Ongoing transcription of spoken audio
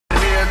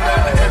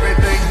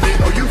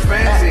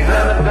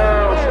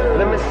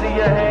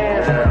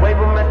Wave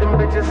them at them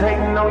bitches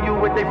hating on you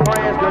with their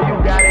friends, girl,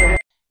 you got it.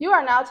 You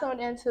are now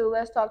tuned into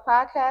Let's Talk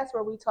Podcast,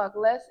 where we talk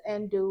less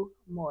and do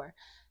more.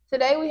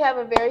 Today we have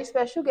a very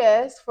special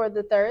guest for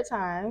the third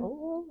time.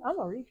 Oh, I'm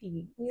a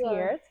repeat.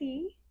 Tierra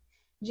T.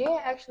 Jen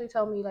actually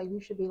told me like you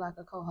should be like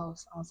a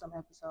co-host on some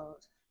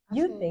episodes.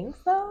 You think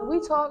so? We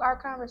talk. Our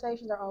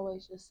conversations are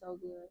always just so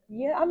good.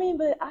 Yeah, I mean,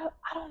 but I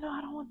don't know. I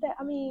don't want that.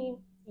 I mean,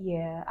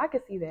 yeah, I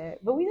could see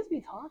that. But we just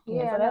be talking.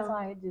 Yeah, so that's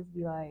why it just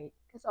be like.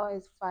 It's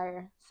always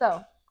fire.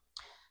 So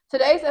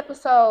today's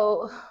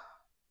episode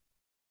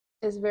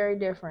is very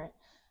different.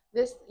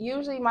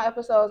 Usually my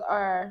episodes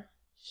are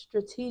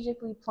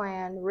strategically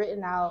planned,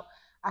 written out.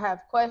 I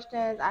have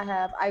questions, I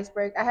have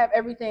icebreak, I have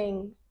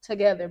everything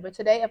together. But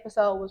today's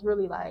episode was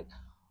really like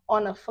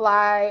on the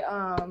fly.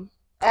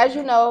 As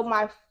you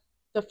know,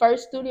 the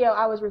first studio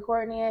I was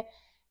recording in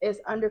is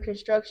under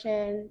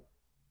construction.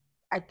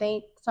 I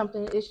think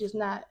something is just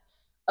not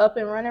up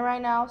and running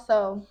right now.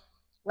 So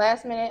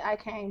last minute I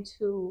came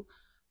to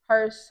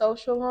her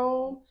social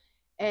room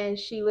and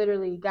she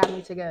literally got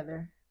me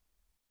together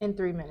in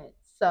 3 minutes.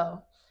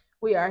 So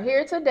we are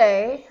here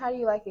today. How do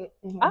you like it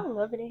in here? I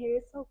love it in here.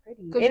 It's so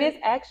pretty. And it's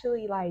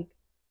actually like,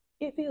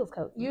 it feels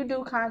cozy. You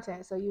do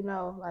content, so you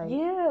know like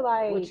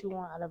what you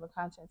want out of a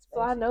content space.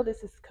 So I know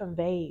this is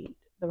conveyed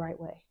the right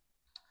way.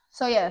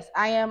 So yes,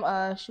 I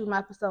am shooting my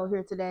episode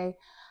here today.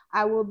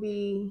 I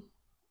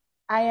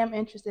am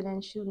interested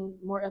in shooting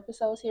more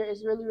episodes here.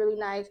 It's really, really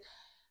nice.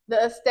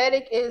 The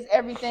aesthetic is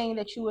everything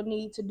that you would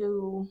need to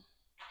do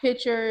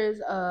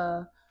pictures,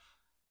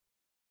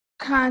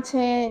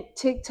 content,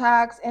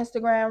 TikToks,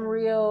 Instagram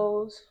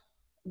Reels,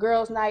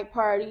 girls' night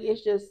party.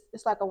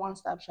 It's like a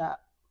one-stop shop.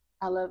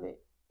 I love it.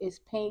 It's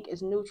pink,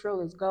 it's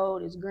neutral, it's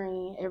gold, it's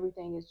green.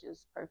 Everything is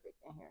just perfect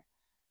in here.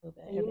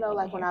 You know,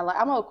 like when I'm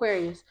an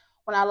Aquarius.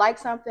 When I like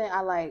something,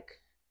 I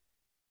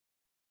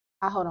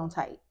hold on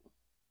tight.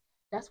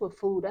 That's with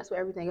food. That's with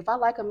everything. If I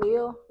like a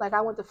meal, like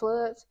I went to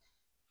Floods,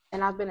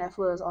 and I've been at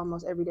Floods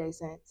almost every day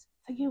since.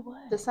 So you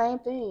what? The same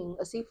thing.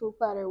 A seafood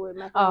platter with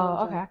macaroni.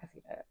 Oh, okay. I can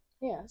see that.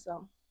 Yeah,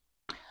 so.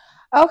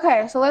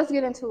 Okay, so let's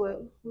get into it.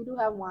 We do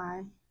have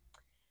wine.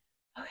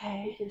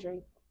 Okay. You can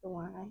drink the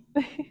wine.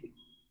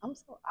 I'm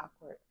so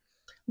awkward.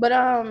 But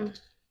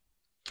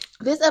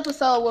this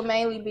episode will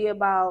mainly be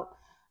about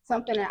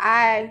something that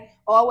I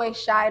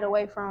always shied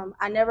away from.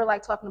 I never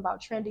like talking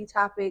about trendy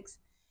topics,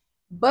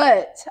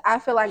 but I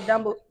feel like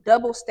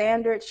double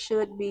standards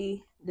should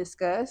be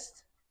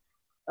discussed.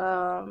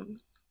 The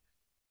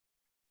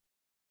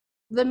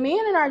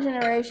men in our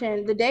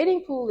generation, the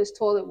dating pool is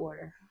toilet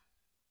water.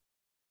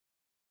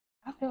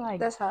 I feel like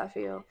that's how I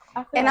feel.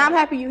 And I'm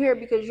happy you're here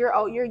because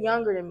you're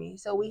younger than me,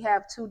 so we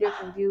have two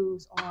different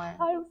views on.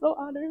 I am so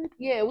honored.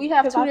 Yeah, we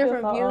have two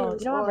different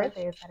views. You know, my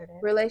birthday is Saturday.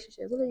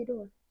 Relationships. What are you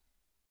doing?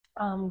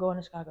 I'm going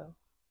to Chicago.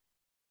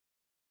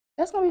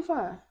 That's gonna be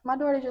fun. My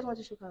daughter just went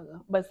to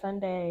Chicago. But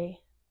Sunday,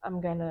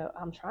 I'm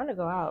trying to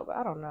go out, but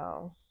I don't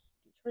know.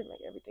 Detroit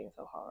make everything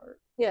so hard.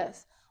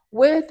 Yes,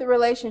 with the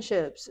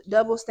relationships,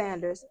 double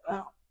standards,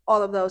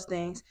 all of those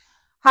things.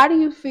 How do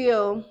you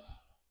feel?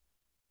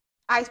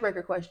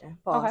 Icebreaker question.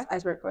 Pause. Okay.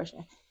 Icebreaker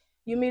question.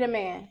 You meet a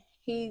man.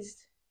 He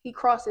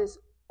crosses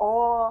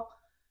all.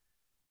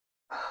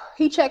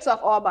 He checks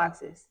off all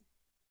boxes.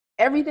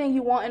 Everything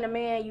you want in a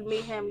man, you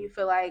meet him, you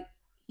feel like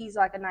he's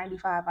like a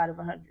 95 out of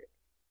 100.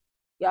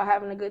 Y'all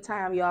having a good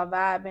time. Y'all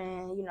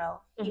vibing. You know,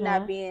 he's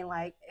not being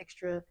like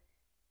extra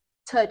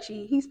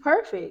touchy. He's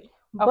perfect.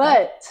 Okay.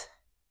 But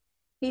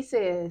he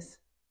says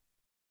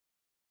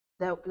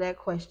that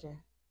question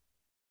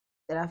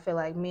that I feel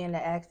like men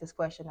that ask this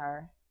question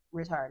are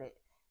retarded.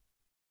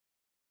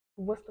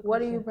 What's the question? What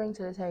do you bring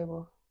to the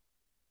table?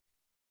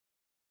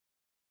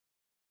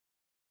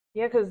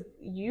 Yeah, because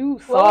you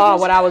saw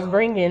what I was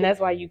bringing.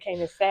 That's why you came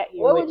and sat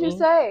here. What would you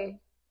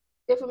say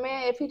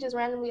if he just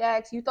randomly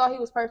asked, you thought he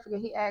was perfect,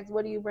 and he asked,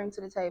 "What do you bring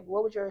to the table?"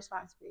 What would your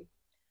response be?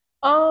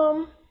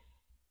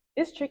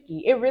 It's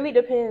tricky. It really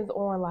depends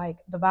on like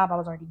the vibe I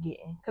was already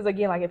getting. Because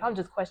again, like if I'm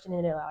just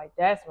questioning it, like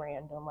that's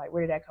random. Like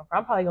where did that come from?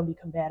 I'm probably gonna be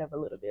combative a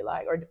little bit,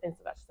 like or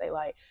defensive. I should say,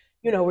 like.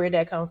 You know, where'd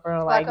that come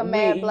from? Like a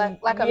mad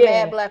black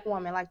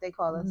woman, like they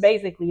call us.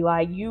 Basically,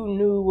 like you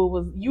knew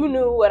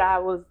what I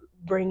was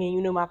bringing,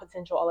 you knew my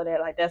potential, all of that.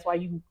 Like that's why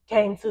you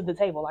came to the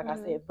table, like I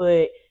said.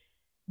 But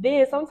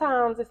then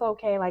sometimes it's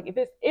okay. Like if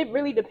it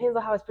really depends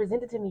on how it's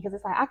presented to me, because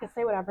it's like I can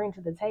say what I bring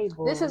to the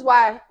table. This is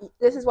why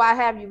I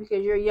have you,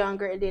 because you're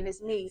younger, and then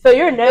it's me. So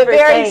you're never the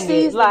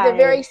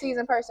very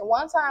seasoned person.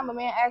 One time a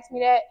man asked me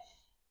that,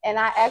 and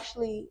I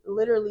actually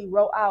literally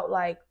wrote out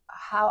like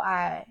how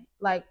I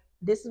like.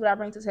 This is what I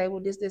bring to the table.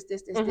 This.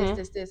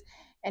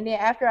 And then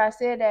after I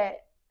said that,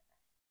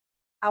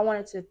 I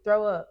wanted to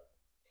throw up.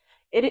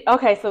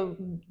 Okay, so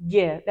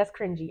yeah, that's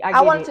cringy.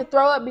 I wanted to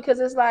throw up because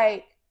it's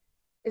like,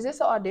 is this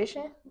an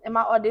audition? Am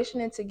I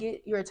auditioning to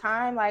get your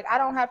time? Like, I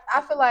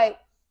feel like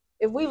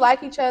if we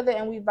like each other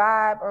and we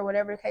vibe or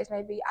whatever the case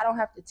may be, I don't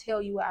have to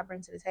tell you what I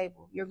bring to the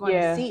table. You're going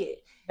to see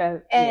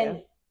it.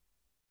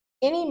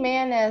 Any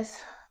man that's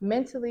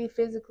mentally,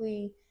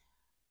 physically,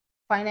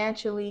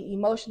 financially,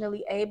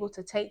 emotionally able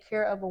to take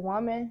care of a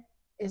woman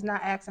is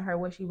not asking her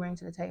what she brings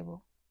to the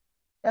table.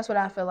 That's what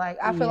I feel like.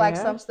 I feel like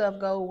some stuff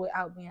go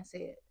without being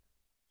said.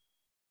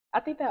 I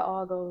think that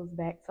all goes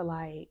back to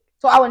like.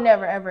 So I would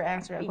never ever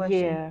answer that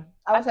question. Yeah.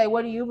 I would say,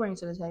 what do you bring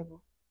to the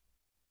table?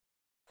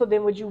 So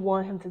then would you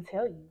want him to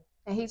tell you?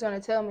 And he's going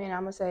to tell me, and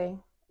I'm going to say,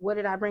 what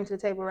did I bring to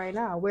the table right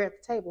now? We're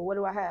at the table. What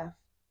do I have?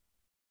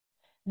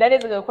 That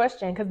is a good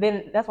question, because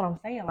then that's what I'm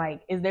saying.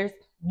 Like, is there,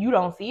 you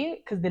don't see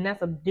it? Because then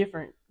that's a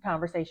different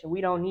conversation.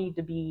 We don't need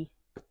to be.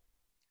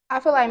 I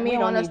feel like men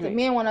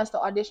want us to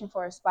audition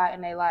for a spot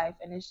in their life,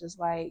 and it's just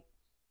like,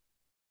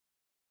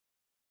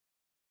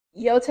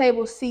 your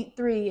table seat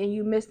 3 and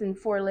you missing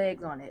 4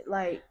 legs on it.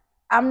 Like,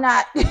 I'm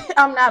not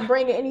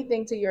bringing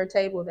anything to your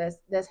table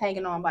that's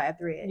hanging on by a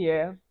thread.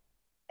 Yeah.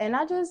 And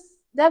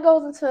that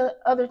goes into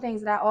other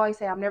things that I always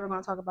say I'm never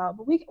going to talk about,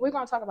 but we're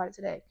going to talk about it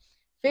today.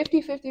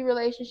 50-50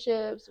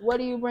 relationships. What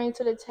do you bring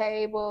to the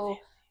table?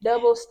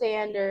 Double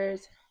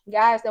standards.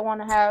 Guys that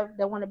want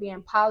to be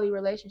in poly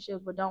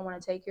relationships but don't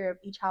want to take care of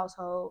each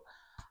household.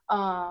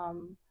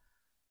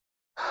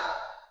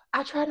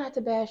 I try not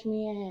to bash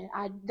men.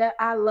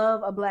 I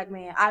love a black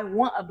man. I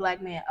want a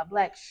black man, a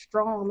black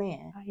strong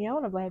man. I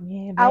want a black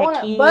man. I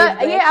want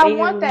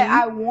that.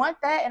 I want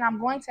that, and I'm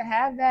going to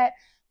have that.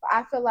 But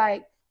I feel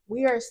like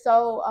we are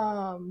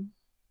so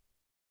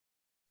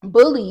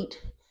bullied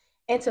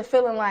into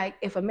feeling like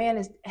if a man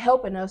is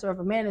helping us or if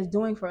a man is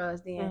doing for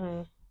us,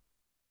 then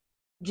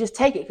just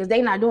take it because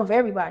they're not doing for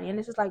everybody. And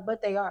it's just like,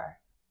 but they are.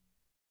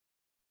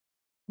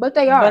 But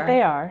they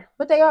are.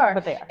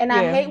 And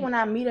I hate when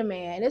I meet a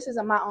man, and this is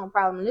my own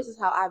problem, and this is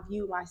how I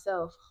view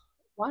myself.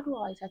 Why do I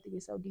always have to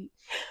get so deep?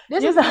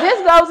 This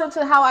goes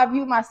into how I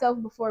view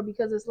myself before,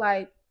 because it's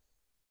like,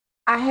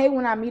 I hate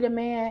when I meet a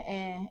man,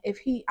 and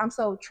I'm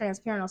so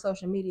transparent on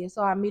social media,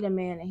 so I meet a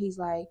man and he's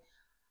like,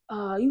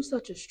 you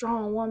such a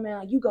strong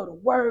woman, you go to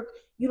work,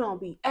 you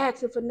don't be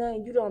asking for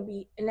nothing, you don't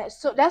be, and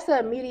that's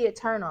an immediate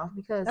turn off,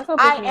 because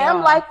I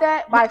am like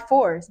that by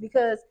force,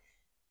 because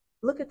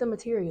look at the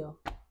material.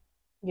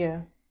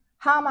 Yeah.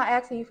 How am I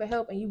asking you for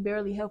help and you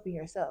barely helping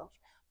yourself?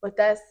 But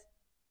that's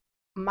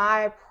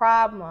my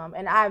problem,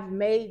 and I've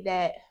made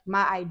that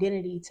my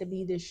identity to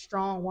be this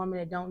strong woman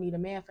that don't need a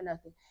man for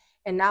nothing.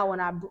 And now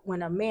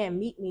when a man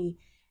meet me,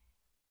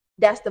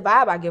 that's the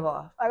vibe I give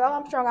off. Like, oh,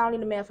 I'm strong, I don't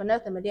need a man for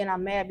nothing. But then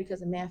I'm mad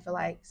because the man feel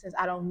like, since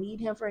I don't need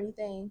him for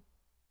anything,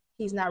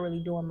 he's not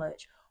really doing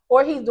much,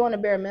 or he's doing the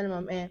bare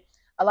minimum. And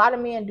a lot of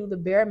men do the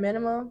bare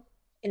minimum,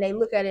 and they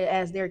look at it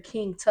as their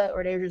king tut,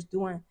 or they're just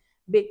doing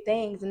big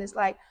things. And it's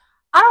like,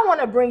 I don't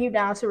want to bring you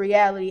down to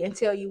reality and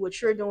tell you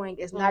what you're doing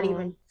is not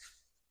even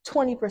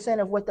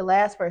 20% of what the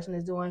last person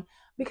is doing,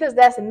 because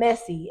that's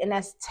messy and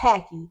that's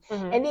tacky.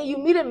 And then you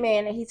meet a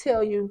man and he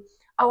tell you,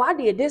 oh, I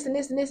did this and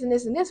this and this and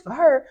this and this for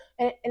her,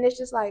 and it's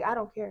just like, I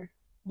don't care.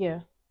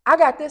 Yeah. I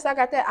got this, I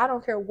got that. I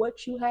don't care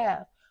what you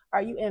have.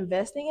 Are you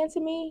investing into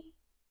me?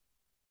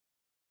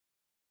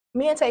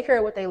 Men take care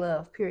of what they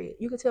love, period.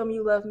 You can tell me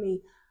you love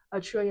me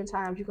 1,000,000,000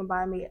 times. You can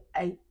buy me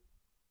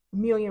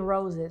 1,000,000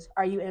 roses.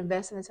 Are you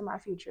investing into my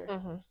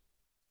future?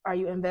 Are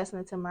you investing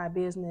into my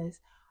business?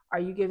 Are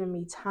you giving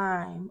me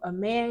time? A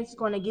man's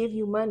going to give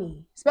you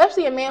money,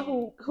 especially a man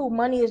who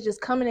money is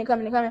just coming and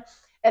coming and coming.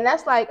 And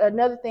that's like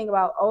another thing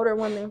about older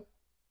women.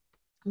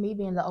 Me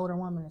being the older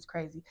woman is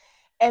crazy.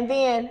 And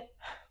then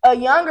a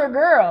younger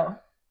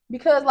girl,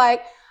 because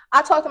like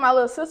I talk to my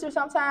little sister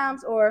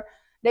sometimes, or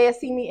they'll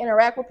see me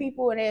interact with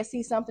people and they'll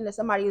see something that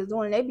somebody is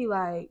doing, and they be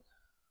like,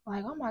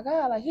 oh my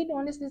God, like he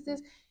doing this.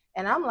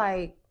 And I'm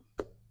like,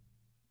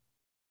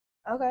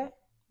 okay.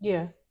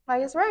 Yeah.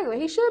 Like, it's regular.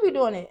 He should be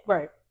doing it.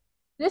 Right.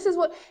 This is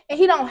what, and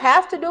he don't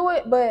have to do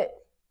it, but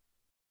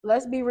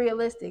let's be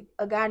realistic.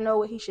 A guy know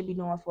what he should be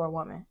doing for a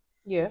woman.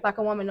 Yeah. Like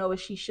a woman know what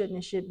she shouldn't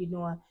and should be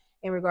doing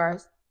in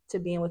regards to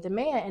being with a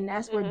man. And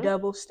that's where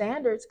double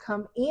standards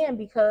come in,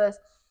 because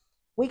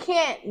we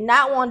can't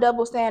not want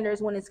double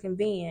standards when it's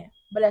convenient.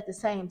 But at the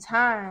same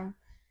time,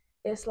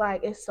 it's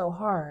like, it's so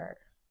hard.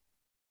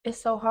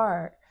 It's so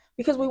hard.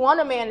 Because we want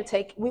a man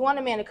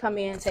to come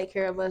in and take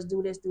care of us,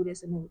 do this,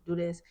 and do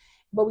this.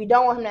 But we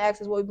don't want him to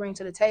ask us what we bring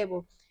to the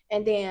table.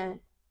 And then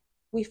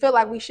we feel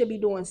like we should be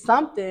doing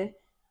something,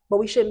 but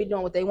we shouldn't be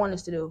doing what they want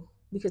us to do,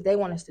 because they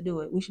want us to do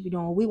it. We should be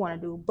doing what we want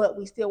to do, but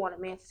we still want a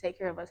man to take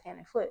care of us hand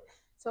and foot.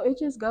 So it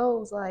just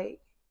goes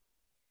like,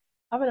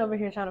 I've been over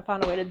here trying to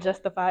find a way to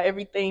justify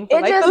everything.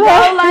 But it's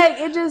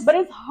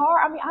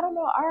hard. I mean, I don't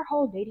know. Our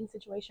whole dating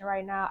situation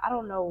right now, I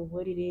don't know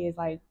what it is.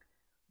 Like,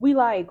 we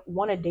like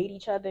want to date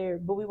each other,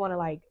 but we want to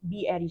like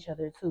be at each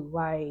other too.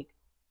 Like,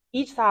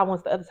 each side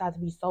wants the other side to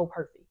be so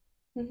perfect.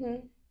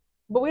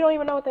 But we don't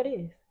even know what that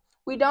is.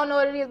 We don't know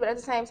what it is, but at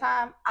the same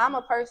time, I'm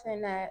a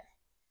person that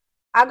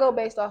I go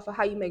based off of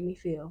how you make me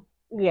feel.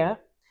 Yeah.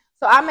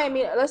 So I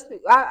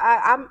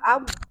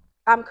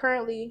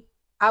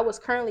was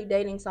currently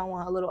dating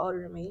someone a little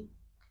older than me,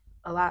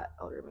 a lot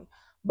older than me.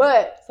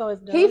 But so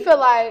it's done. he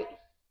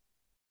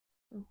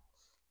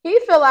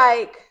feel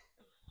like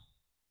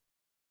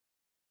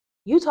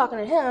you talking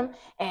to him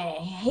and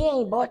he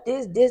ain't bought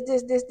this.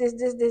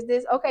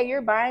 Okay,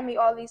 you're buying me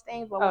all these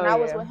things, but when I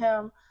was with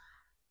him,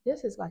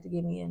 this is about to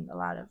get me in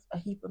a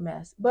heap of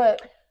mess.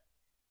 But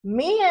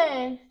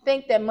men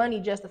think that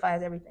money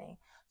justifies everything.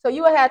 So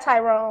you would have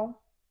Tyrone.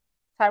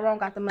 Tyrone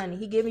got the money.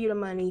 He giving you the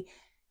money.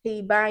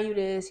 He buying you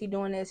this. He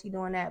doing this. He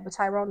doing that. But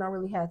Tyrone don't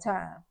really have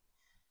time.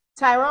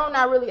 Tyrone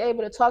not really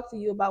able to talk to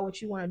you about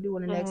what you want to do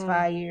in the next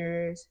 5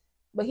 years.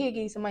 But he'll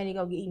give you some money to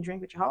go get eat and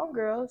drink with your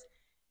homegirls.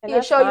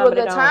 He'll show you a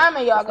good time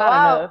and y'all go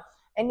out. Enough.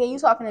 And then you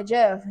talking to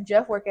Jeff.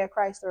 Jeff work at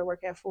Chrysler,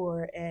 work at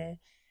Ford, and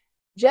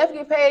Jeff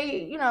get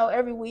paid, you know,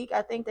 every week.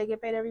 I think they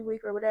get paid every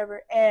week or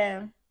whatever.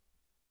 And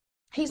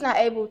he's not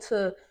able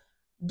to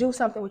do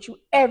something with you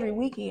every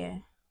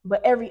weekend.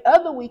 But every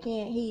other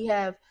weekend, he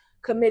have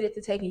committed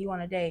to taking you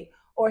on a date.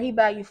 Or he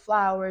buy you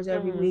flowers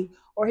every week.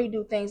 Or he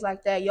do things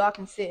like that. Y'all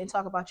can sit and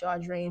talk about y'all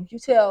dreams. You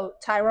tell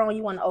Tyrone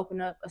you want to open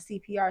up a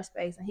CPR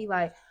space. And he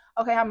like,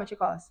 okay, how much it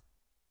costs?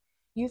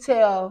 You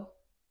tell,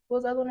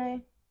 what's the other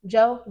name?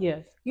 Joe?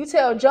 Yes. You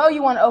tell Joe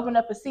you want to open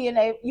up a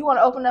CNA. You want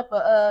to open up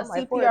a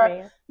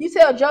CPR. You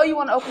tell Joe you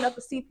want to open up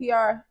a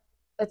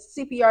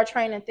CPR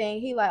training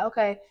thing. He like,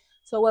 okay,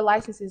 so what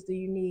licenses do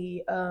you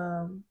need?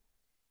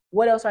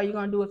 What else are you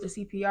gonna do if the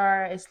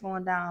CPR is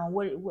slowing down?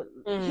 What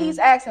He's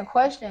asking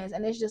questions,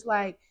 and it's just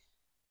like,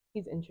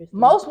 he's interested.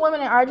 Most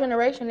women in our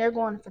generation, they're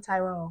going for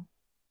Tyrone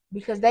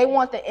because they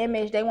want the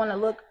image, they want to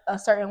look a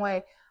certain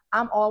way.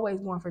 I'm always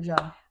going for Joe.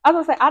 I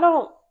was gonna say,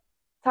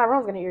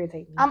 Tyrone's gonna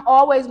irritate me. I'm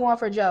always going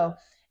for Joe.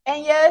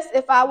 And yes,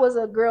 if I was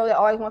a girl that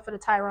always went for the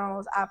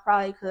Tyrones, I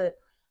probably could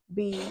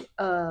be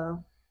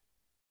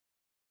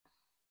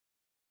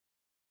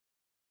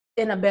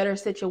in a better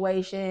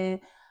situation,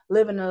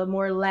 living a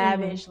more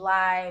lavish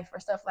life or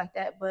stuff like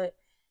that. But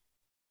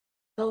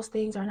those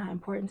things are not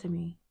important to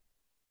me.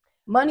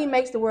 Money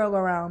makes the world go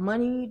round.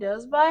 Money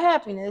does buy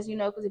happiness, you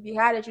know, because if you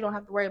had it, you don't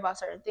have to worry about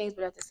certain things.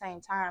 But at the same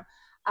time,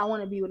 I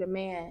want to be with a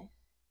man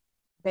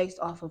based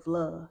off of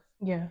love.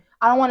 Yeah.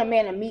 I don't want a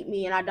man to meet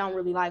me and I don't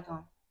really like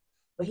him.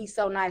 But he's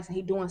so nice and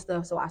he doing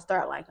stuff, so I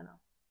start liking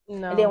him.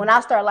 No. And then when I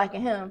start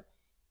liking him,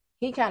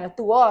 he kind of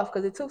threw off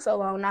because it took so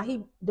long. Now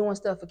he doing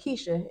stuff for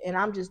Keisha, and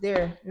I'm just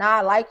there. Now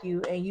I like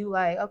you, and you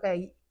like,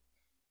 okay,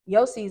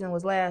 your season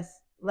was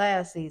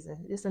last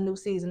season. It's a new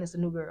season. It's a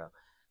new girl.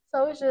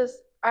 So it's just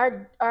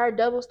our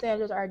double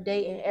standards, our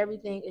date, and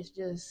everything is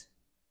just,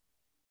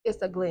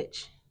 it's a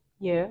glitch.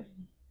 Yeah.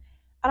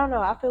 I don't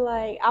know. I feel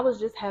like I was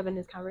just having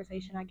this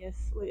conversation, I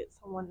guess, with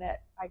someone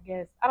that I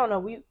don't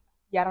know.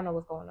 I don't know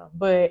what's going on,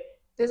 but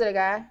is it a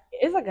guy?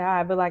 It's a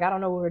guy, but like I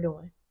don't know what we're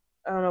doing.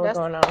 I don't know what's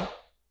going on.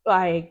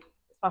 Like,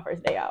 it's my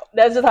first day out.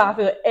 That's just how I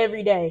feel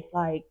every day.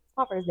 Like, it's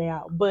my first day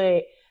out.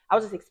 But I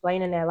was just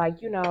explaining that,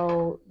 like, you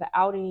know, the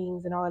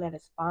outings and all of that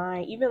is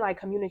fine. Even like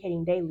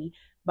communicating daily.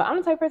 But I'm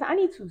the type of person, I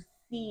need to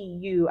see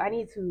you. I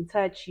need to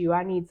touch you.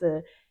 I need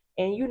to,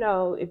 and you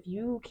know, if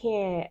you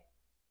can't,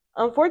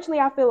 unfortunately,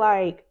 I feel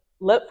like,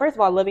 first of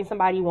all, loving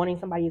somebody, wanting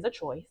somebody is a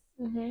choice.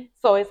 Mm-hmm.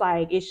 So it's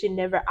like, I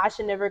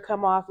should never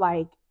come off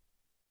like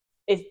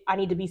I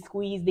need to be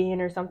squeezed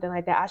in or something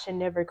like that. I should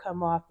never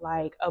come off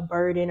like a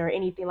burden or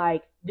anything.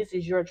 Like, this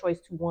is your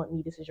choice to want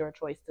me. This is your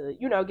choice to,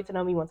 you know, get to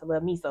know me, want to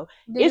love me. So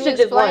did you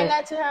explain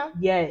that to him?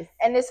 Yes.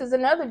 And this is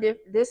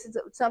this is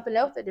something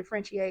else that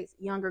differentiates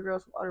younger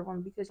girls from older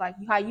women, because like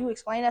how you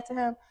explain that to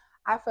him,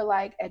 I feel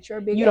like at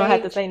your big you don't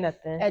have to say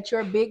nothing. At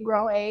your big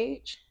grown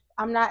age,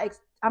 I'm not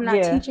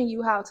teaching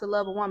you how to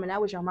love a woman.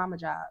 That was your mama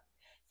job.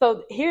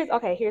 So here's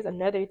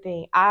another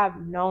thing. I've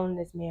known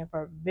this man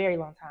for a very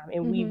long time,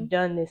 and we've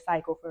done this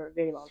cycle for a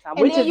very long time,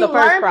 and which is the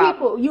first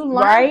problem. You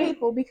learn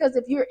people, because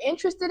if you're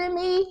interested in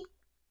me,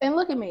 and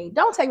look at me,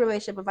 don't take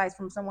relationship advice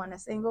from someone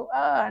that's single.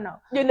 I know.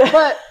 You know.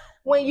 But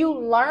when you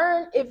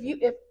learn,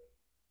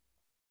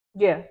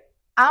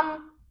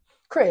 I'm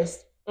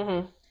Chris,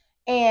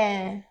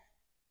 and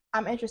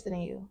I'm interested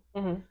in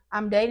you.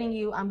 I'm dating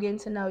you. I'm getting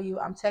to know you.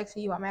 I'm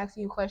texting you. I'm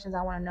asking you questions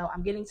I want to know.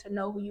 I'm getting to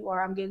know who you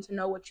are. I'm getting to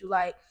know what you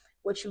like,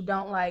 what you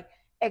don't like,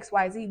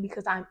 XYZ,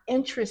 because I'm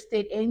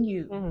interested in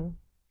you.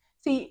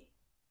 See,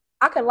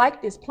 I could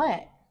like this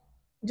plant.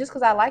 Just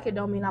because I like it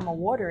don't mean I'm going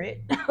to water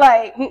it.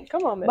 Like,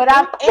 come on, man. But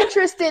I'm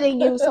interested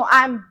in you, so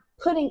I'm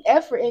putting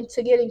effort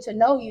into getting to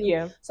know you.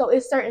 Yeah. So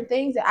it's certain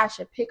things that I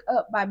should pick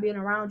up by being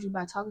around you,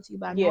 by talking to you,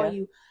 by knowing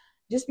you.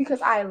 Just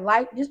because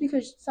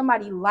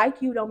somebody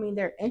like you don't mean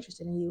they're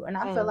interested in you. And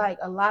I feel like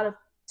a lot of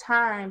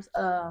times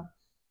a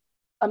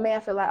man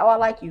feel like, oh, I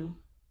like you.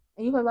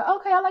 And you feel like,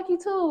 okay, I like you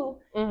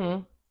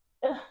too.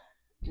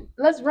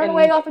 Let's run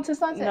away off into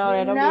sunset. No,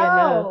 that don't be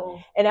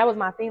enough. And that was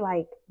my thing.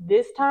 Like,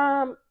 this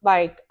time,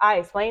 like, I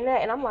explained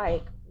that, and I'm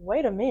like,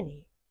 wait a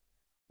minute.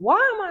 Why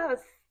am I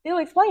still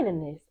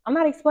explaining this? I'm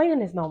not explaining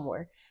this no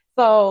more.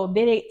 So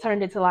then it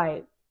turned into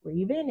like, where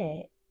you been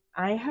at?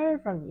 I ain't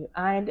heard from you.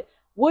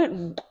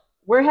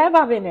 Where have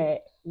I been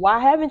at? Why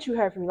haven't you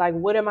heard from me? Like,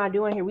 what am I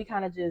doing here? We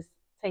kind of just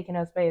taking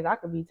up space. I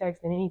could be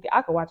texting anything.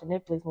 I could watch a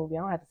Netflix movie.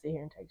 I don't have to sit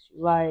here and text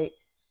you. Like,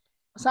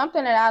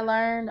 something that I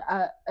learned,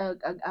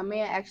 a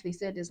man actually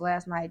said this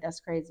last night.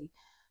 That's crazy.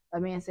 A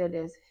man said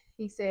this.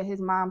 He said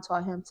his mom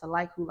taught him to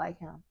like who like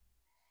him.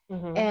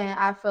 And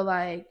I feel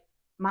like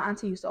My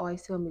auntie used to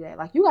always tell me that.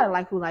 Like, you gotta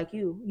like who like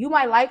you. You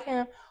might like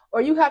him,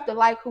 or you have to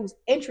like who's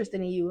interested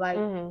in you. Like,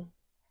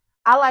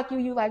 I like you,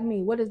 you like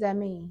me. What does that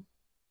mean?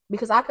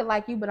 Because I could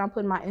like you, but I'm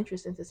putting my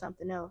interest into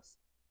something else.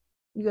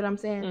 You get what I'm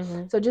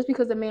saying? So just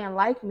because a man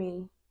like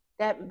me,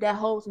 that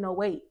holds no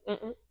weight.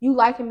 You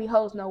liking me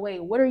holds no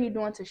weight. What are you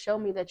doing to show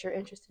me that you're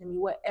interested in me?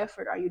 What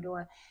effort are you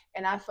doing?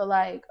 And I feel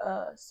like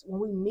when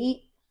we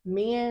meet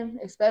men,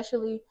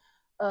 especially,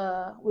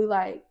 we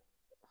like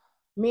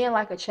men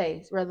like a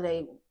chase, whether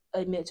they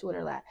admit to it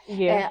or not.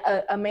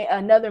 Yeah. And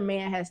another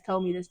man has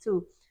told me this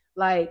too.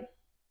 Like,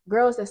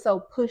 girls that's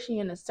so pushy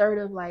and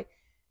assertive, like,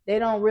 they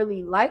don't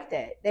really like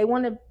that. They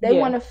want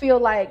to feel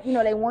like, you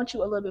know, they want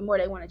you a little bit more.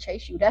 They want to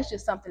chase you. That's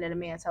just something that a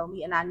man told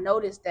me. And I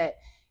noticed that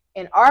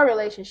in our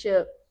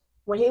relationship,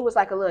 when he was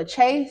like a little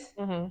chase,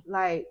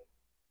 like,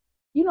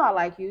 you know, I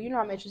like you. You know,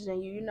 I'm interested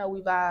in you. You know,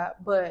 we vibe.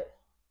 But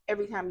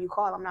every time you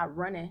call, I'm not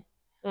running.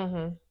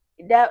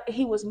 That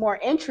he was more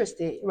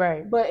interested.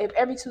 Right. But if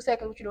every 2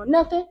 seconds, what you doing?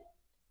 Nothing.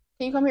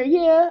 Can you come here?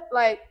 Yeah.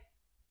 Like,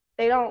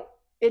 they don't,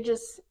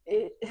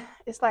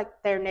 it's like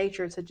their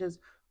nature to just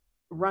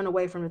run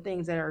away from the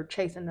things that are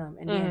chasing them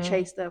and then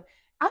chase stuff.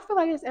 I feel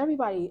like it's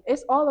everybody.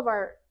 It's all of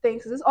our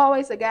things. It's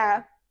always a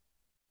guy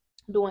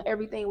doing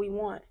everything we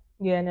want.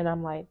 Yeah, and then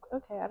I'm like,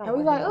 okay, I don't. And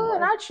we like, oh,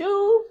 not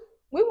you.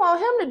 We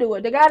want him to do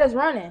it. The guy that's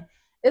running.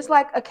 It's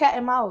like a cat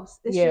and mouse.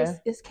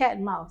 It's cat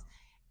and mouse.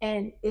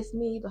 And it's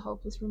me, the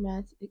hopeless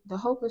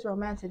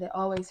romantic that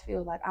always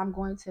feels like I'm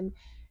going to.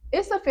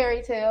 It's a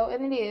fairy tale,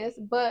 and it is,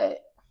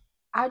 but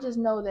I just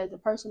know that the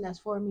person that's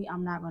for me,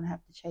 I'm not going to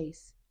have to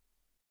chase.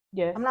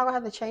 Yes. I'm not going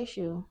to have to chase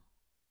you.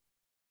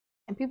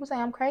 And people say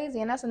I'm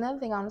crazy, and that's another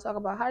thing I want to talk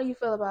about. How do you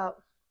feel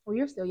about, well,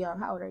 you're still young.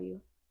 How old are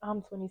you?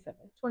 I'm 27.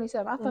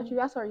 27. I thought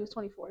I saw you was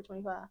 24,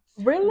 25.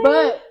 Really?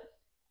 But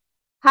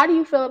how do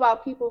you feel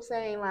about people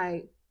saying,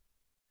 like,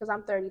 because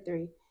I'm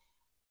 33,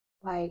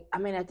 like, I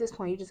mean, at this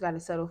point, you just got to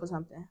settle for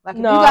something. Like, if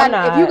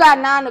you got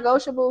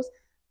non-negotiables,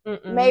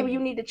 maybe you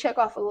need to check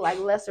off like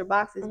lesser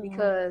boxes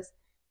because,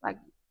 like,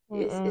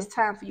 it's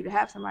time for you to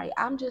have somebody.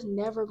 I'm just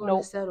never going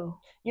to settle.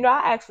 You know,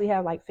 I actually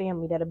have like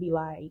family that'll be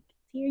like,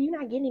 Tierra, you're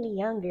not getting any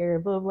younger,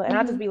 blah, blah. And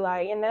I just be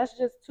like, and that's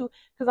just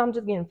because I'm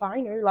just getting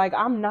finer. Like,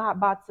 I'm not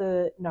about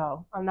to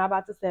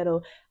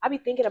settle. I be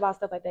thinking about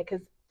stuff like that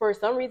because for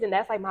some reason,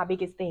 that's like my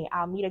biggest thing.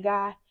 I'll meet a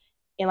guy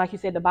and like you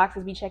said, the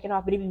boxes be checking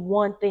off, but it be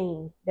one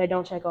thing that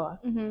don't check off.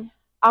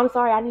 I'm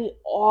sorry, I need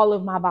all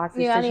of my boxes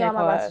to check off. Yeah, I need all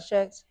my boxes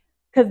checked.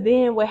 Because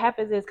then what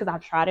happens is, because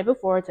I've tried it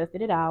before,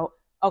 tested it out.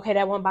 Okay,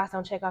 that one box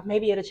don't check off.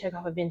 Maybe it'll check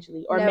off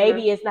eventually. Or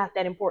maybe it's not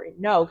that important.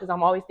 No, because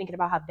I'm always thinking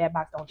about how that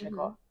box don't check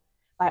off.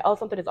 Like, oh,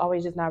 something is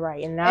always just not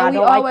right. And now I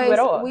don't like you at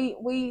all.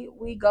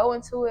 We go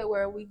into it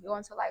where we go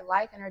into like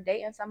liking or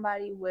dating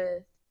somebody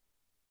with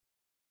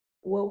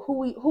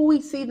who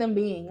we see them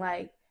being.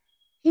 Like,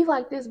 he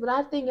like this, but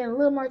I think in a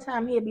little more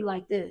time he'll be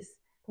like this.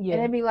 Yeah.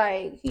 And it'd be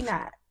like, he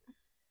not.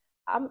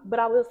 But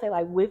I will say,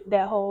 like, with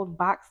that whole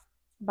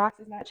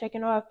boxes not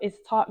checking off, it's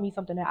taught me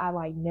something that I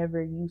like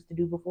never used to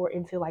do before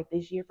until like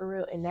this year for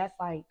real, and that's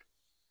like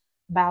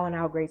bowing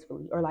out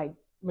gracefully or like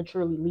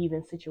maturely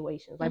leaving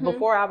situations. Like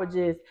before I would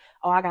just,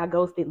 oh, I got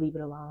ghosted, leave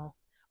it alone,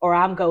 or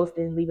I'm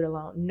ghosted, leave it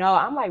alone. No,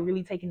 I'm like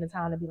really taking the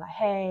time to be like,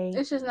 hey,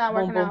 it's just not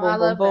working out. I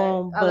love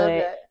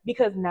that.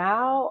 Because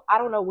now I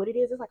don't know what it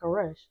is. It's like a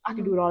rush. I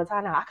can do it all the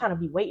time now. I kind of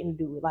be waiting to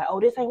do it. Like,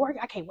 oh, this ain't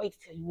working. I can't wait to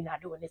tell you we're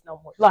not doing this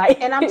no more.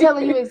 Like, and I'm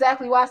telling you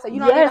exactly why. So you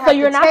don't even have to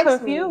you're not text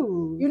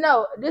confused. Me. You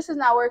know, this is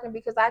not working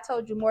because I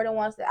told you more than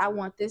once that I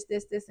want this,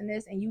 this, this, and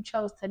this, and you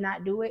chose to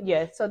not do it.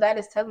 Yes. So that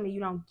is telling me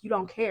you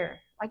don't care.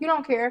 Like, you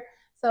don't care.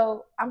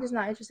 So I'm just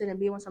not interested in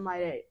being with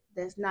somebody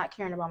that's not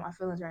caring about my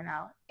feelings right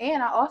now.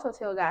 And I also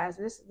tell guys,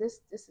 this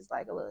is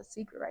like a little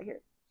secret right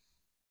here.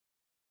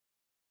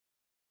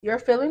 Your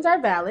feelings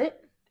are valid.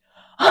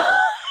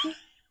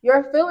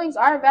 Your feelings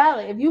are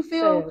valid. If you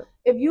feel,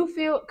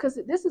 because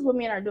this is what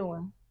men are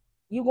doing.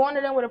 You going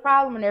to them with a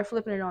problem and they're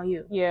flipping it on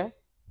you. Yeah.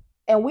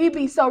 And we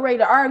be so ready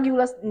to argue.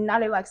 Now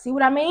they like, see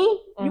what I mean?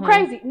 You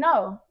crazy.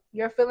 No,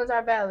 your feelings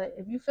are valid.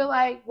 If you feel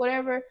like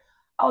whatever,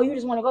 oh, you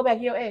just want to go back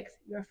to your ex.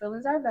 Your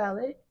feelings are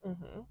valid.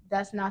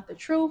 That's not the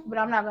truth, but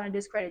I'm not going to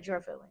discredit your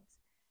feelings.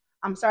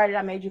 I'm sorry that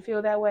I made you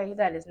feel that way.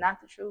 That is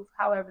not the truth.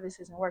 However, this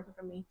isn't working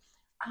for me.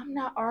 I'm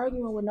not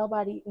arguing with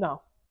nobody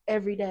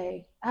every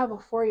day. I have a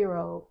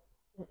 4-year-old.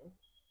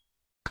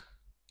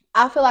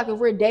 I feel like if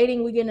we're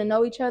dating, we're getting to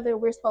know each other,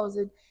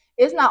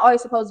 it's not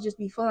always supposed to just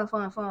be fun,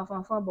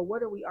 but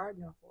what are we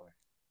arguing for?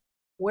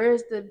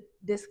 Where's the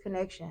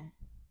disconnection?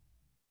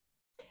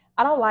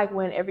 I don't like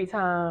when every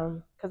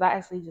time, because I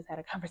actually just had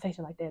a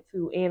conversation like that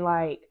too, and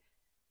like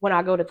when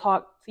I go to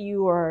talk to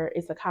you or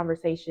it's a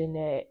conversation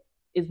that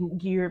is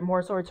geared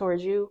more so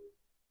towards you,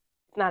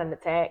 it's not an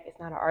attack, it's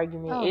not an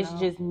argument, it's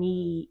just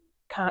me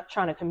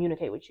trying to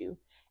communicate with you.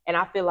 And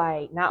I feel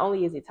like not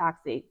only is it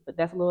toxic, but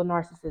that's a little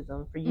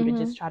narcissism for you to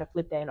just try to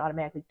flip that and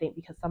automatically think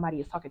because somebody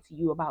is talking to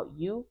you about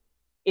you,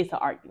 it's an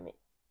argument.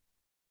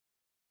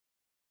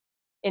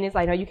 And it's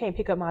like, no, you can't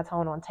pick up my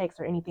tone on text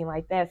or anything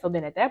like that. So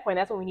then at that point,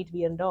 that's when we need to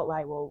be an adult.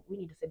 Like, well, we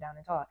need to sit down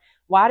and talk.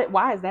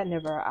 Why is that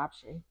never an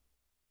option?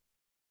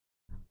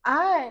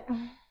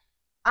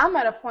 I'm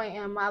at a point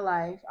in my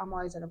life. I'm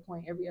always at a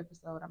point. Every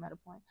episode, I'm at a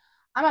point.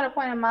 I'm at a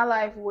point in my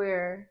life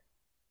where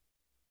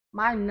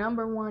my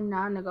number one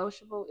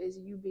non-negotiable is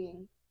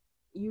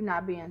you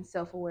not being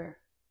self-aware.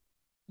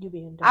 You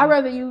being dumb. I'd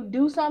rather you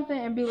do something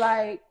and be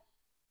like,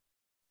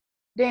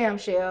 damn,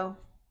 Shell,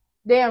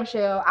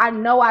 I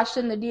know I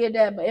shouldn't have did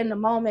that, but in the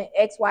moment,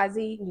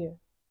 XYZ, Yeah.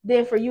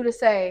 Then for you to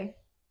say,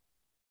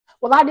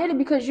 well, I did it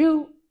because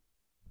you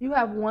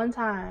have one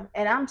time,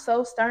 and I'm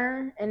so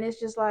stern, and it's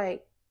just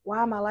like,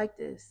 why am I like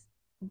this?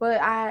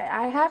 But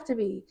I have to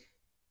be.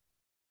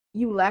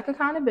 You lack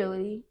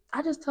accountability.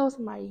 I just told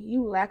somebody,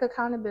 you lack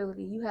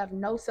accountability. You have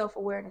no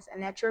self-awareness,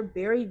 and at your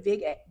very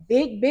big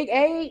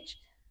age,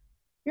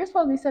 you're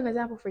supposed to be setting an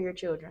example for your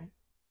children.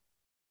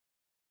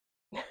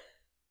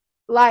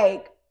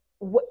 Like,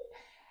 what?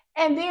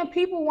 And then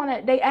people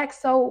they act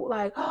so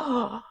like,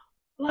 oh,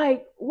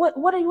 like, what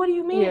do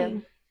you mean? Yeah.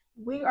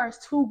 We are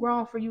too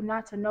grown for you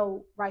not to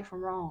know right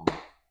from wrong.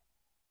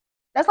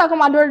 That's like when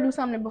my daughter do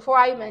something before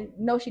I even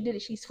know she did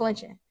it, she's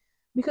flinching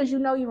because you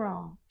know you're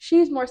wrong.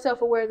 She's more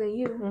self-aware than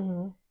you.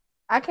 Mm-hmm.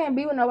 I can't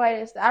be with nobody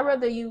that's. I'd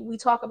rather we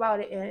talk about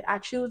it and I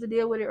choose to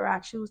deal with it or I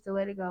choose to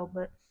let it go.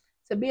 But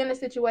to be in a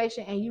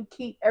situation and you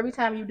keep every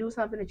time you do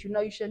something that you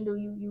know you shouldn't do,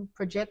 you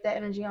project that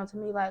energy onto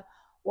me like,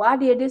 well, I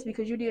did this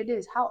because you did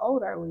this. How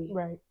old are we?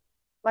 Right.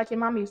 Like your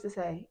mom used to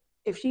say,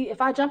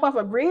 if I jump off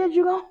a bridge,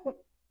 you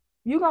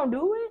gonna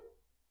do it?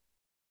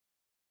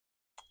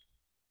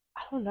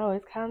 I don't know.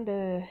 It's kind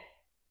of.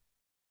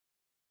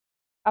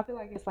 I feel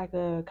like it's like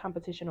a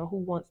competition on who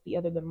wants the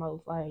other the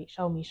most. Like,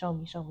 show me, show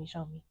me, show me,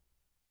 show me.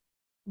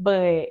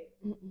 But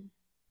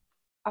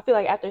I feel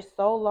like after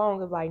so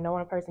long of like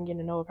knowing a person, getting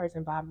to know a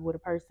person, vibing with a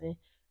person,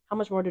 how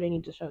much more do they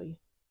need to show you?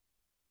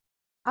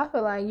 I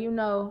feel like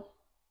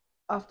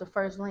off the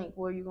first link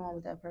where you going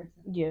with that person.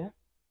 Yeah.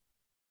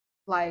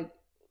 Like,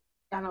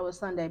 I know it's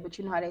Sunday, but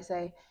you know how they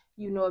say,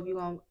 if you're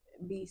gonna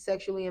be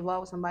sexually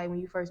involved with somebody when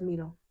you first meet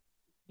them.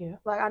 Yeah.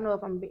 Like I know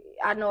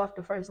off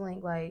the first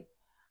link, like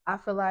I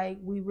feel like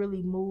we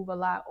really move a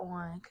lot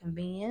on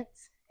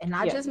convenience, and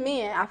not just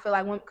men. I feel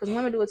like because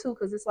women do it too.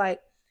 Because it's like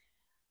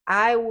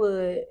I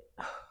was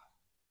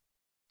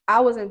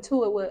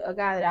into it with a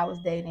guy that I was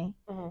dating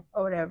or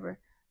whatever.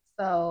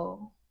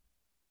 So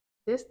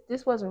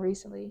this wasn't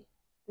recently.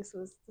 This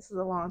is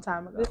a long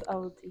time ago.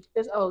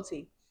 This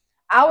OT.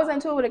 I was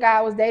into it with a guy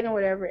I was dating or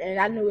whatever, and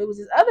I knew it was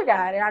this other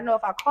guy, and I know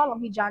if I call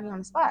him, he Johnny on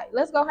the spot.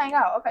 Let's go hang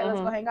out. Okay,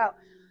 let's go hang out.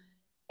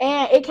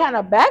 And it kind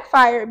of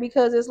backfired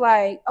because it's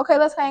like, okay,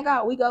 let's hang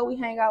out. We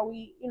hang out.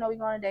 We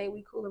go on a date.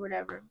 We cool or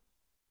whatever.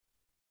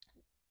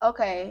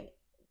 Okay,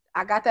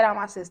 I got that out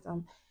of my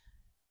system.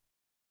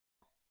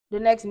 The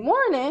next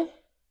morning,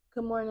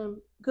 good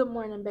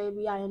morning,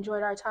 baby. I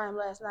enjoyed our time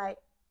last night.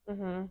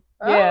 Mm-hmm.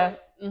 Yeah.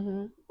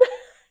 Mm-hmm.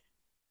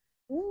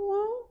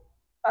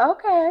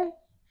 Okay.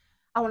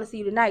 I want to see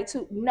you tonight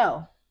too.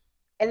 No.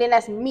 And then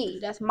that's me.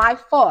 That's my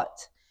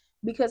fault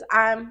because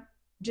I'm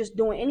just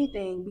doing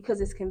anything because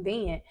it's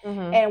convenient.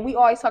 And we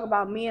always talk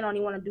about men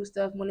only want to do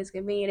stuff when it's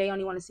convenient. They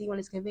only want to see when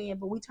it's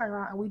convenient. But we turn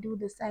around and we do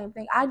the same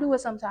thing. I do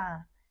it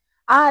sometimes.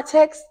 I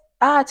text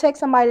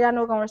somebody that I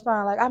know gonna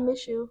respond like, I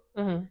miss you.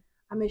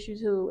 I miss you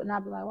too. And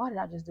I'll be like, why did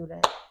I just do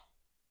that?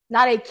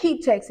 Now they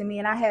keep texting me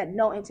and I had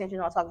no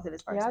intention on talking to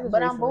this person.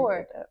 But I'm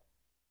bored.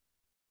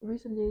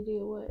 Recently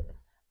did what?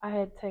 I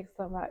had text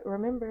somebody.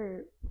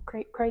 Remember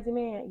Crazy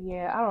Man?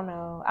 Yeah, I don't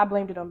know. I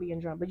blamed it on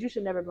being drunk, but you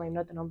should never blame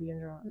nothing on being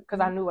drunk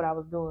because I knew what I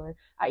was doing.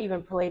 I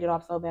even played it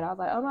off so bad. I was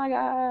like, oh my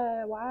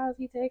God, why is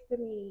he texting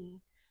me?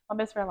 My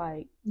best friend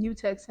like, you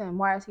text him.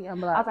 Why is he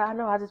unblocked? I was like, I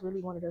know. I just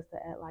really wanted us to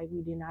act like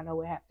we did not know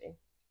what happened.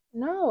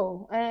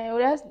 No,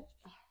 and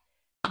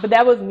but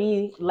that was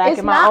me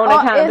lacking my own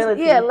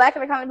accountability.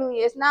 Lacking accountability.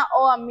 It's not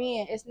all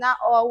men. It's not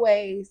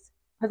always.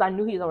 Because I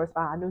knew he was gonna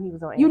respond. I knew he was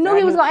gonna answer. You knew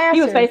he was gonna answer.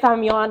 He was FaceTiming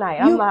me all night.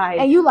 I'm like,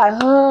 and you like,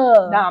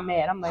 huh? Nah, I'm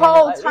mad. I'm like,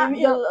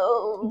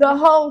 the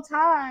whole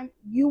time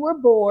you were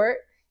bored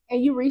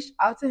and you reached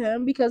out to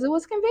him because it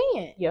was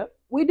convenient. Yep.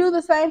 We do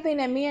the same thing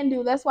that men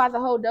do. That's why the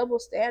whole double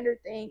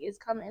standard thing is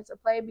coming into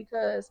play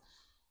because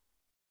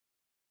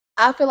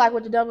I feel like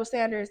with the double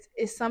standards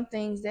is some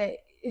things that.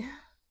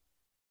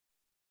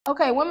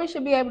 Okay, women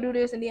should be able to do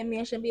this, and then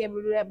men shouldn't be able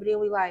to do that. But then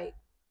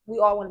we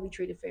all want to be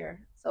treated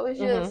fair. So it's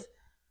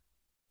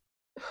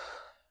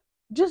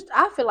just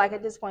I feel like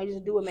at this point,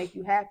 just do what make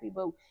you happy.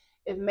 But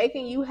if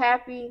making you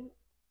happy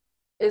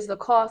is the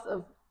cost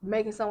of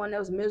making someone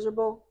else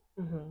miserable,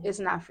 it's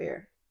not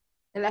fair.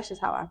 And that's just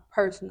how I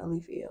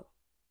personally feel.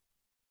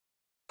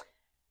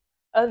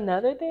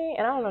 Another thing,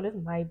 and I don't know, this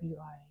might be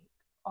like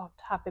off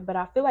topic, but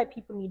I feel like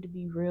people need to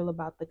be real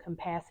about the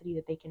capacity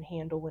that they can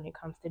handle when it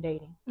comes to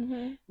dating.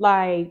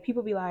 Like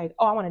people be like,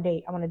 oh, I want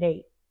to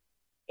date.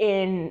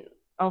 And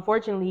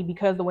unfortunately,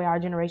 because the way our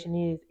generation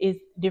is, it's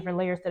different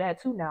layers to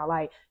that too now.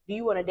 Like, do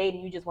you want to date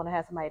and you just want to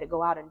have somebody to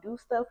go out and do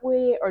stuff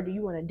with? Or do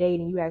you want to date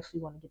and you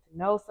actually want to get to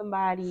know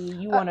somebody?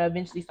 You want to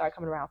eventually start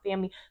coming around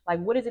family? Like,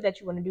 what is it that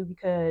you want to do?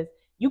 Because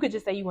you could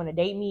just say you want to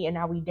date me and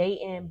now we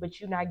dating, but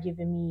you're not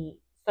giving me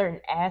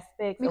certain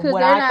aspects of because what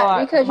they're I not, thought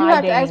because you my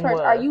have to ask dating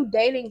first, are was. you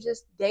dating,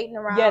 just dating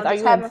around, Yes, are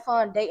just you having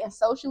fun, dating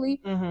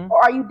socially,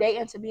 or are you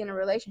dating to be in a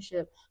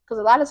relationship? Because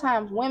a lot of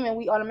times women,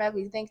 we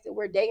automatically think that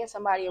we're dating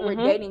somebody and we're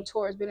dating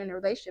towards being in a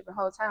relationship. The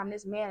whole time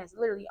this man is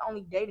literally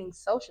only dating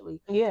socially.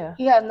 Yeah.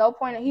 He has no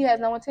point, he has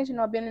no intention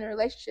of being in a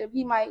relationship.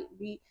 He might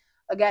be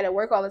a guy that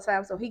work all the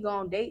time, so he go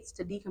on dates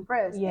to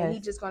decompress, and he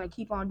just gonna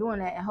keep on doing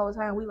that. And the whole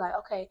time we like,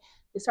 okay,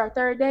 it's our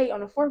third date. On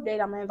the fourth date,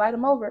 I'm gonna invite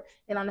him over,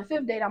 and on the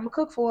fifth date, I'm gonna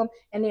cook for him.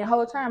 And then the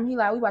whole time he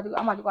like, I'm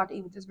about to go out to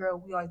eat with this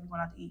girl. We always be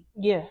going out to eat.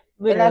 Yeah,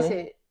 literally. And that's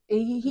it.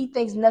 He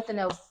thinks nothing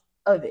else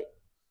of it.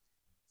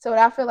 So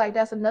I feel like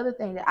that's another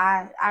thing that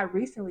I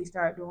recently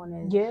started doing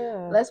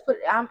is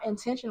I'm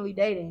intentionally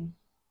dating.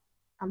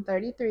 I'm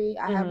 33.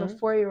 I have a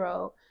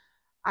 4-year-old.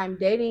 I'm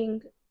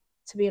dating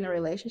to be in a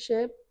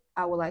relationship.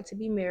 I would like to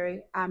be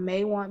married. I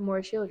may want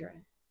more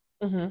children.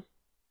 And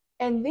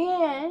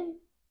then,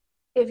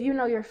 if you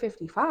know you're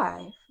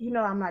 55, you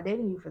know I'm not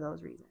dating you for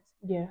those reasons.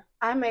 Yeah.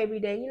 I may be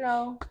dating, you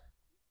know,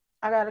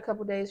 I got a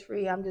couple days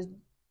free. I'm just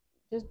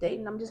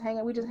dating. I'm just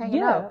hanging. We just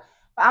hanging out.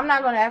 But I'm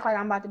not going to act like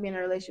I'm about to be in a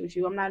relationship with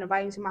you. I'm not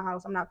inviting you to my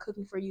house. I'm not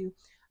cooking for you.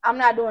 I'm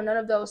not doing none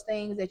of those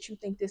things that you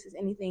think this is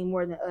anything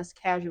more than us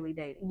casually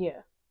dating. Yeah.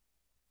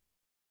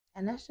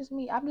 And that's just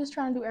me. I'm just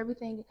trying to do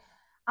everything.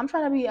 I'm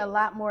trying to be a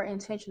lot more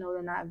intentional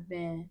than I've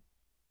been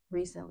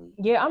recently.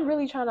 Yeah, I'm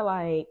really trying to,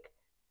 like,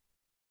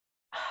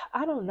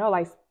 I don't know,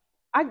 like,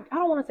 I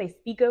don't want to say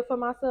speak up for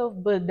myself,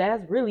 but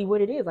that's really what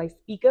it is. Like,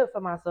 speak up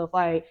for myself.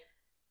 Like,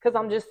 because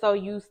I'm just so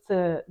used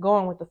to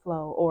going with the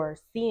flow or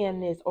seeing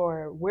this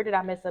or where did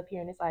I mess up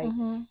here? And it's like,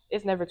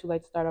 it's never too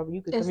late to start over.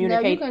 You can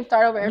communicate. You can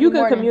start over every morning.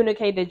 You can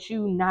communicate that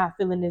you not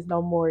feeling this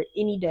no more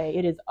any day.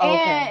 It is okay.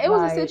 And it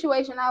was a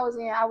situation I was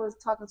in. I was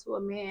talking to a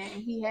man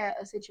and he had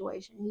a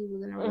situation. He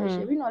was in a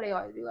relationship. You know, they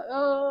always be like,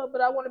 oh,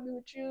 but I want to be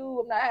with you.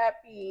 I'm not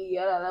happy.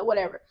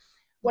 Whatever.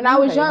 When I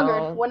was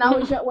younger, when I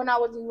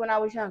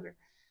was younger,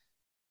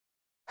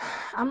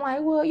 I'm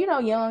like, well, you know,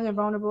 young and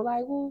vulnerable.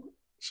 Like, well,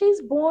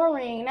 she's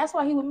boring. That's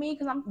why he with me,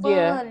 because I'm fun.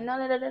 And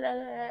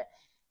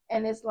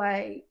and it's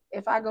like,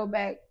 if I go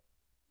back,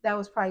 that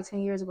was probably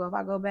 10 years ago. If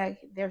I go back,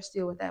 they're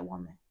still with that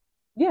woman.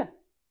 Yeah.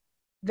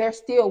 They're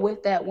still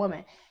with that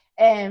woman.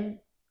 And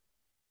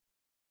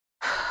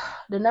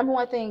the number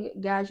one thing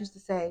guys used to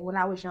say when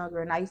I was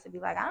younger, and I used to be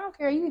like, I don't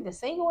care, you either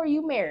single or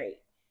you married.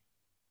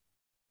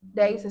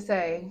 They used to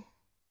say,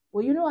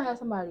 well, you know, I have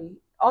somebody.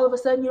 All of a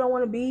sudden, you don't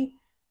want to be.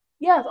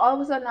 Yes, all of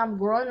a sudden, I'm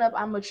growing up.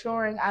 I'm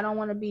maturing. I don't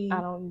want to be.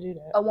 I don't do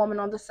that. A woman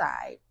on the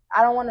side.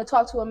 I don't want to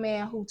talk to a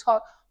man who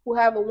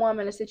have a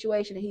woman in a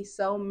situation and he's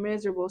so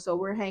miserable. So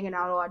we're hanging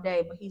out all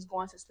day, but he's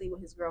going to sleep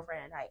with his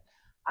girlfriend at night.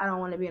 I don't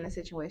want to be in a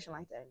situation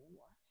like that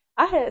anymore.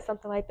 I had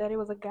something like that. It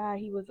was a guy.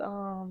 He was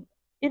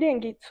It didn't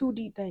get too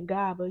deep, thank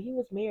God, but he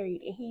was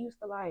married and he used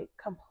to like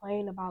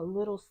complain about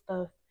little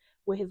stuff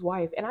with his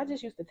wife, and I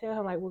just used to tell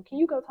him like, well, can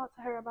you go talk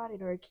to her about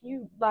it, or can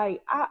you,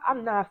 like,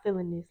 I'm not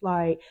feeling this,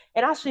 like,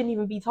 and I shouldn't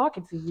even be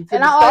talking to you.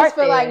 And I always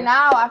feel like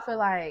now, I feel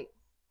like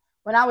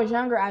when I was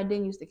younger, I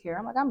didn't used to care.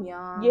 I'm like, I'm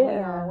young,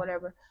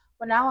 whatever.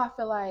 But now I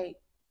feel like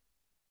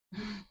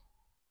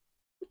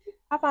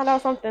I found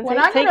out something. When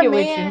I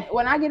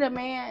get a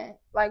man,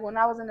 like when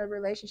I was in a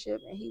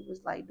relationship and he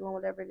was like doing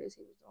whatever it is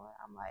he was doing,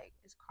 I'm like,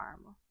 it's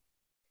karma.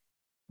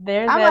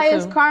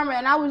 It's karma.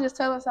 And I was just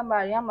telling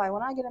somebody, I'm like,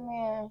 when I get a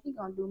man, he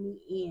gonna do me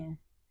in.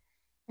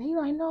 And he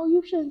like, no,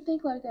 you shouldn't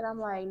think like that. I'm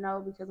like,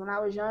 no, because when I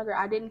was younger,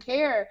 I didn't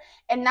care.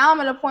 And now I'm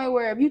at a point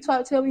where if you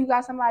tell me you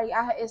got somebody,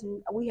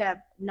 we have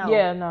no.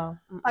 Yeah, no.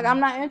 Like,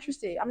 I'm not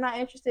interested. I'm not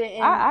interested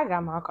in. I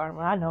got my karma.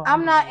 I know.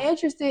 I'm not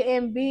interested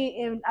in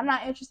being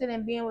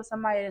with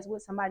somebody that's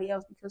with somebody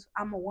else, because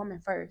I'm a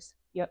woman first.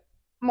 Yep.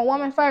 I'm a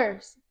woman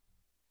first.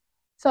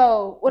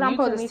 So when I'm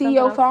supposed to see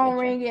your phone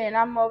ringing and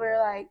I'm over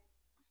there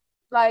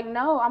like,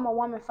 no, I'm a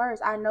woman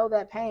first. I know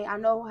that pain. I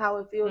know how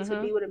it feels to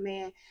be with a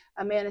man.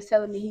 A man is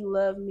telling me he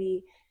loved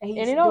me, and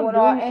he's doing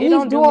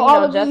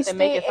all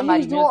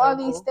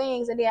these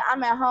things, and then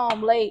I'm at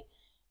home late,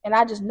 and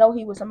I just know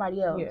he was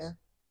somebody else. Yeah.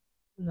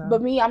 No.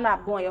 But me, I'm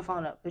not blowing your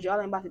phone up, because y'all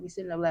ain't about to be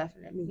sitting there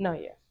laughing at me. No,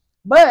 yeah.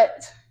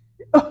 But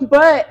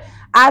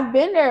I've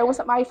been there when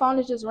somebody's phone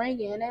is just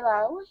ringing, and they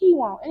like, what he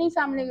want?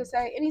 Anytime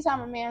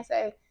a man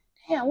say,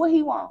 damn, what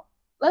he want?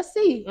 Let's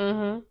see.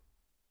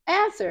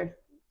 Answer.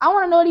 I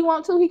want to know what he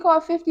want too. He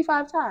called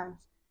 55 times.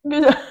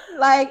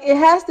 Like, it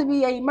has to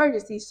be an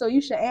emergency, so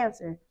you should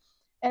answer.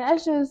 And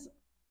that's just,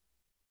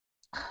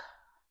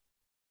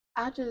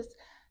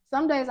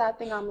 some days I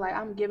think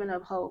I'm giving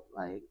up hope.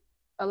 Like,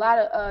 a lot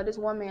of, this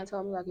one man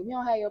told me, like, if you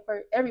don't have your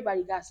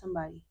everybody got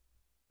somebody.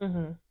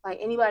 Like,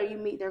 anybody you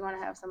meet, they're going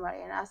to have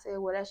somebody. And I said,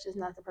 well, that's just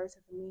not the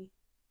person for me.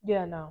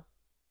 Yeah, no.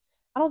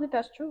 I don't think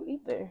that's true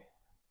either.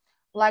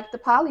 Like the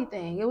poly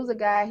thing. It was a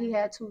guy, he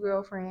had 2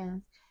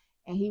 girlfriends.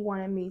 And he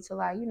wanted me to,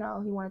 like, you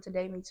know, he wanted to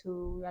date me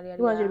too. Yada, yada,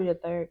 he wanted you to be the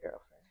third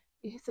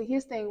girlfriend. So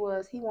his thing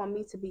was, he wanted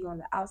me to be on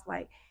the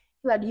outside.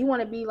 Like, do you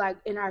want to be like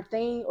in our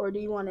thing, or do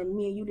you want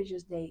me and you to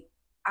just date?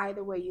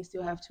 Either way, you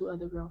still have 2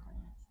 other girlfriends.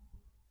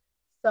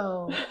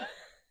 So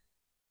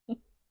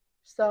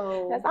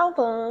that sounds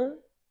fun.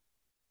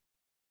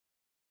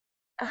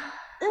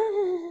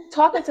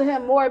 talking to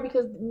him more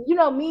because you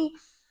know me.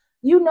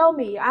 You know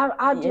me.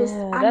 I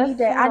need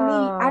that.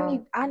 I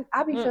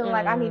be feeling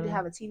like I need to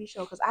have a TV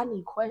show because I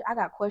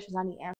got questions I need answers.